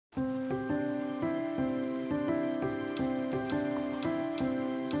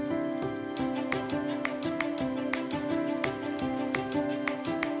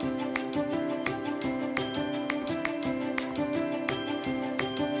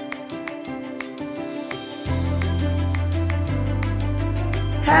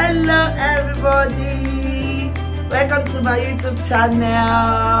Hello everybody, welcome to my YouTube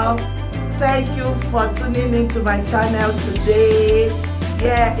channel. Thank you for tuning into my channel today.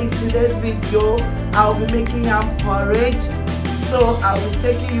 In today's video I'll be making yam porridge, so I will be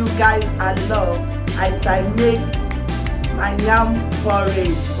taking you guys along as I make my yam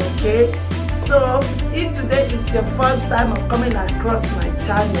porridge. Okay, so if today is your first time of coming across my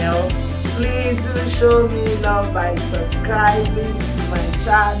channel, please do show me love by subscribing to my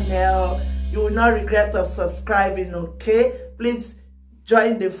channel. You will not regret of subscribing. Okay, please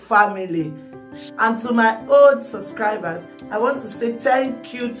join the family. And to my old subscribers, I want to say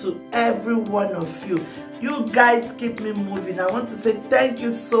thank you to every one of you. You guys keep me moving. I want to say thank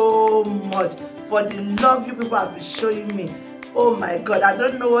you so much for the love you people have been showing me. Oh my God, I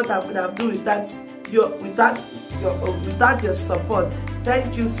don't know what I would have done without your support.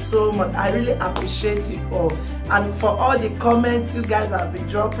 Thank you so much. I really appreciate you all, and for all the comments you guys have been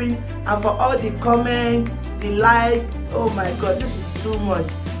dropping, and for all the comments, the like. Oh my God, this is too much.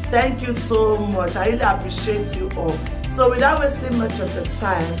 Thank you so much. I really appreciate you all. So without wasting much of the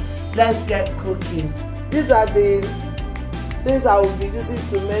time, let's get cooking. These are the things I will be using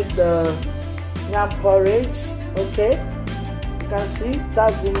to make the yam porridge. Okay, you can see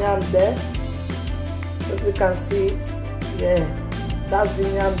that's the yam there. If you can see it, yeah, that's the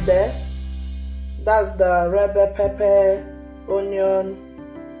yam there. That's the red bell pepper, onion,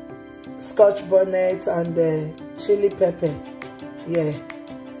 scotch bonnet, and the chili pepper. Yeah,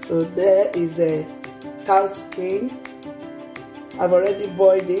 so there is a cow skin. I've already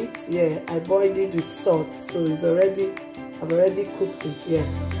boiled it. Yeah, I boiled it with salt, so it's already, I've already cooked it. Yeah,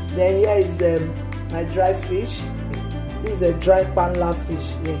 then here is my dry fish. This is a dry panla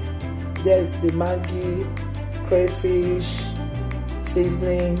fish. Yeah, there's the maggi, crayfish,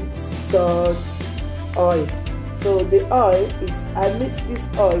 seasoning, salt, oil. So the oil is, I mix this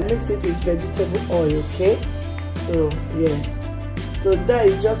oil, mix it with vegetable oil. Okay, so yeah, so there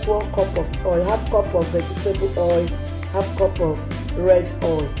is just 1 cup of oil, half cup of vegetable oil, half cup of red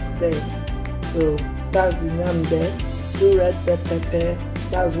oil there. So that's the yam there. 2 red bell pepper,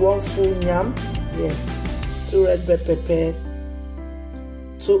 that's 1 full yam. Yeah, 2 red bell pepper,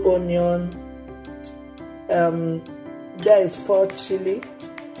 2 onion, there is 4 chili,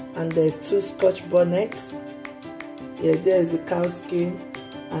 and the 2 scotch bonnets. Yeah, there is the cow skin,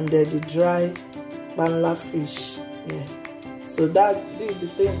 and the dry banla fish. Yeah, so these are the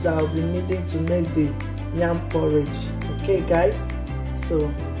things that I'll be needing to make the yam porridge. Okay guys, so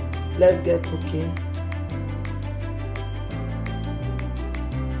let's get cooking.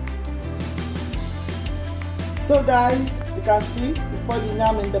 So guys, you can see you put the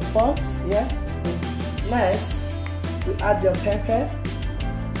yam in the pot. Yeah, next you add your pepper.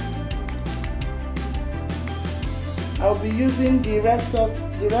 I'll be using the rest of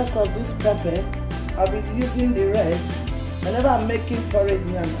this pepper. I'll be using the rest whenever I'm making porridge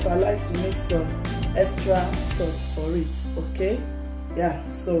yam, so I like to make some extra sauce for it. Okay, yeah,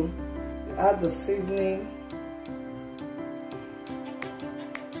 so you add the seasoning.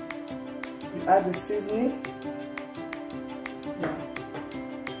 You add the seasoning.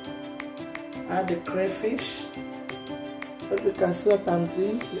 Add the crayfish. Hope you can see what I'm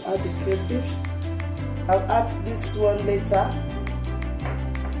doing. You add the crayfish. I'll add this one later.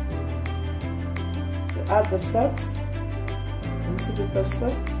 You add the salt, a little bit of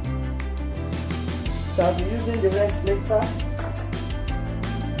salt. So I'll be using the rest later.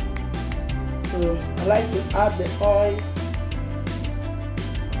 So I like to add the oil.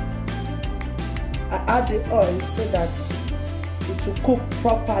 I add the oil so that it will cook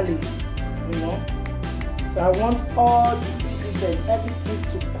properly, you know. So I want all the ingredients, everything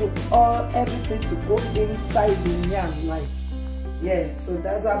to cook, everything to go inside the yam, like, yeah. So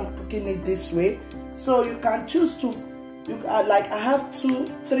that's why I'm cooking it this way. So you can choose to, like I have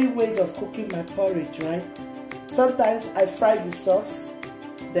 2-3 ways of cooking my porridge, right? Sometimes I fry the sauce,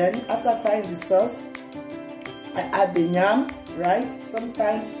 then after frying the sauce, I add the yam, right?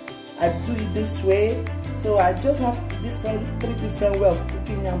 Sometimes I do it this way. So I just have 3 different ways of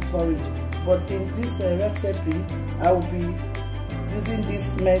cooking yam porridge. But in this recipe, I will be using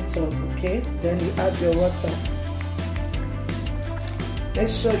this method. Okay, then you add your water. Make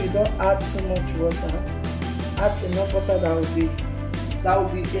sure you don't add too much water. Add enough water that will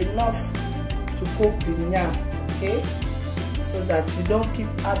be enough to cook the yam. Okay, so that you don't keep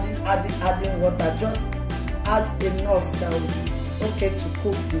adding water. Just add enough that will be okay to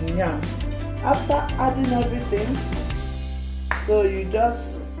cook the yam. After adding everything, so you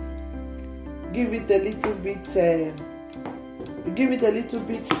just give it a little bit stir. Give it a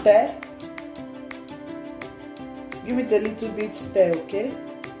little bit stir, okay?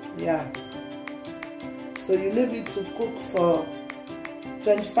 Yeah. So you leave it to cook for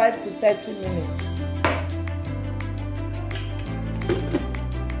 25 to 30 minutes.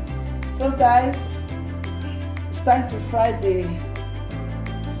 So guys, it's time to fry the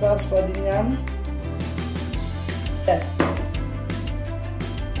sauce for the yam. Yeah.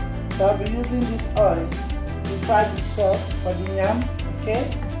 So I'll be using this oil to fry the sauce for the yam, okay?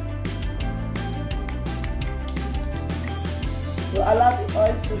 So allow the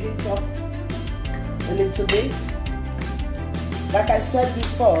oil to heat up a little bit. Like I said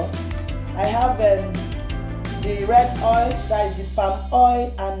before, I have the red oil, that is the palm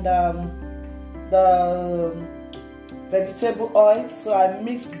oil, and the vegetable oil. So I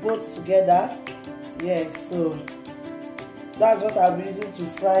mix both together. Yeah, so that's what I'll be using to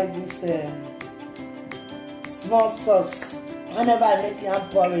fry this small sauce. Whenever I make yam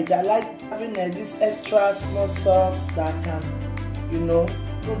porridge, I like having this extra small sauce that can, you know,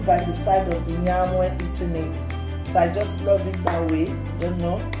 put by the side of the yam when eating it. So I just love it that way. Don't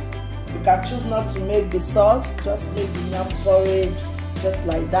know. You can choose not to make the sauce, just make the yam porridge just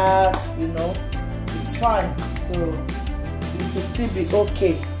like that, you know. It's fine. So it will still be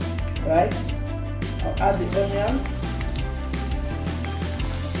okay, right? I'll add the onion.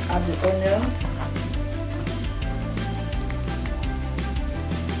 Add the onion.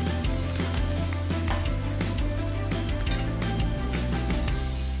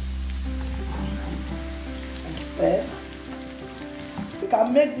 You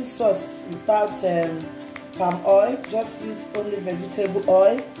can make this sauce without palm oil, just use only vegetable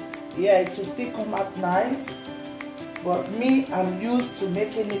oil. Yeah, it will still come out nice, but me, I'm used to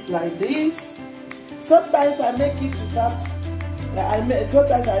making it like this. Sometimes I make it without,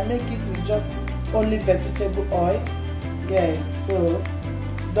 sometimes I make it with just only vegetable oil. Yeah, so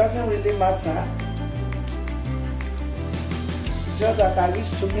it doesn't really matter. It's just that I wish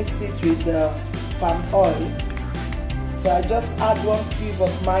to mix it with the palm oil. So I just add 1 cube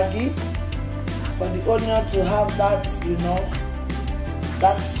of Maggi for the onion to have that, you know,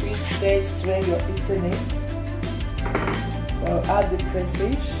 that sweet taste when you're eating it. I'll add the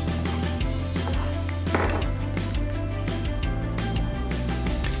crayfish.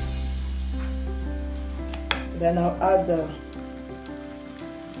 Then I'll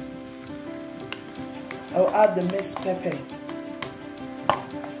add the mixed pepper.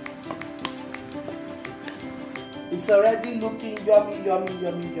 It's already looking yummy, yummy,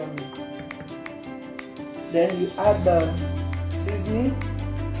 yummy, yummy. Then you add the seasoning.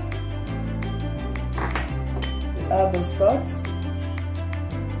 You add the salt.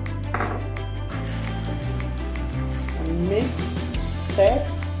 And mix, stir.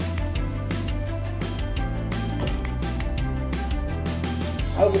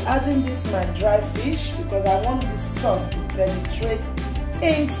 I'll be adding this my dry fish because I want this sauce to penetrate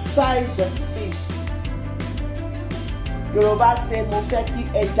inside the fish. Yoruba say mo fẹ́ kí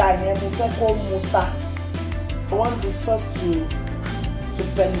ẹja yẹn mo fẹ́ kó muta. I want the sauce to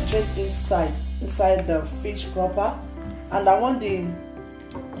penetrate inside the fish proper, and I want the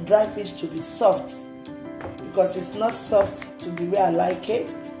dry fish to be soft because it's not soft to the way I like it.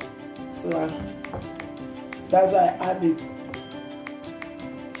 So that's why I add it.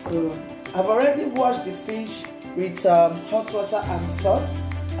 So I've already washed the fish with hot water and salt.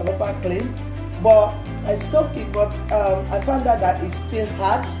 I've proper clean. But I soak it, but I found out that it's still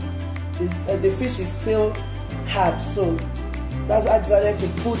hard. The fish is still hard, so that's why I decided to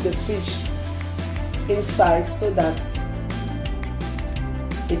put the fish inside so that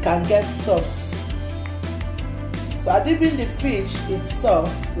it can get soft. So I dip in the fish, it's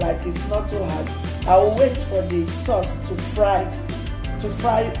soft, like it's not too hard. I will wait for the sauce to fry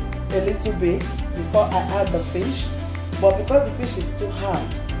a little bit before I add the fish. But because the fish is too hard,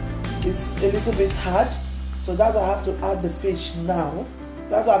 it's a little bit hard, so that's why I have to add the fish now.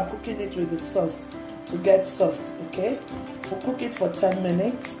 That's why I'm cooking it with the sauce to get soft, okay? So cook it for 10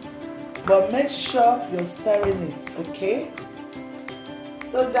 minutes, but make sure you're stirring it, okay?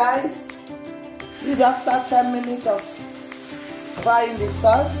 So guys, this is after 10 minutes of frying the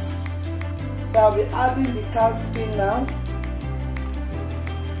sauce. So I'll be adding the cow skin now.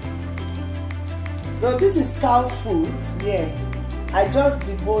 So this is cow food, yeah. I just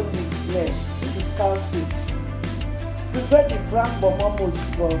deboned it, yeah. This is cow food. Prefer the brown bomomos,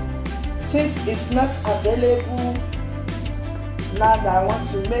 but since it's not available now that I want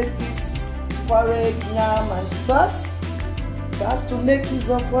to make this porridge, yam and sauce, so I have to make use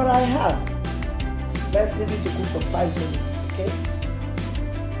of what I have. Let's leave it to cook for 5 minutes, okay?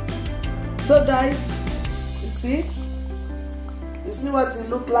 So guys, you see what it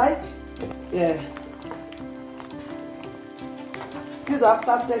look like? Yeah. This is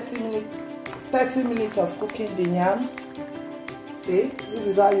after 30 minutes of cooking the yam. See, this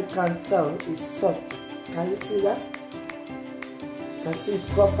is how you can tell it's soft. Can you see that? You can see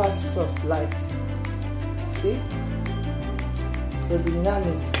it's proper soft, like, see? So the yam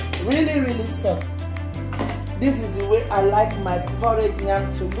is really soft. This is the way I like my porridge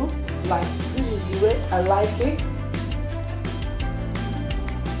yam to look like. This is the way I like it.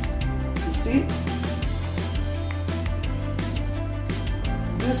 You see?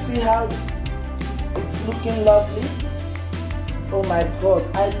 You see how it's looking lovely? Oh my God,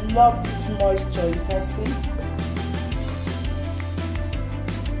 I love this moisture, you can see.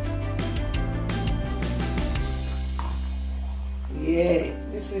 Yeah,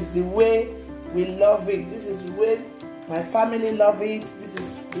 this is the way we love it. This is the way my family love it. This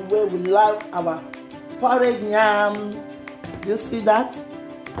is the way we love our porridge yam. You see that?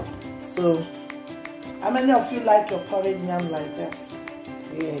 So, how many of you like your porridge yam like that?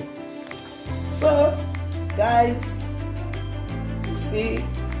 Yeah. So, guys, you see,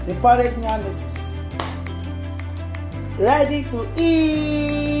 the porridge yam is ready to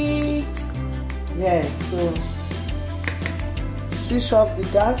eat. Yeah, so switch off the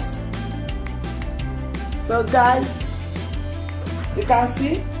gas. So guys, you can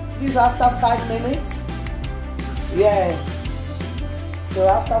see this after 5 minutes. Yeah. So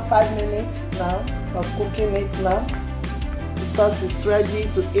after 5 minutes now of cooking it now, the sauce is ready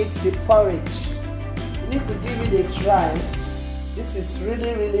to eat the porridge. You need to give it a try. This is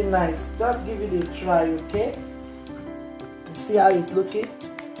really nice. Just give it a try, okay? See how it's looking.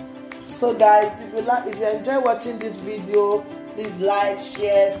 So guys, if you enjoy watching this video, please like,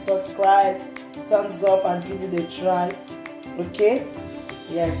 share, subscribe, thumbs up, and give it a try. Okay?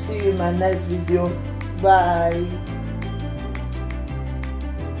 Yeah, see you in my next video. Bye.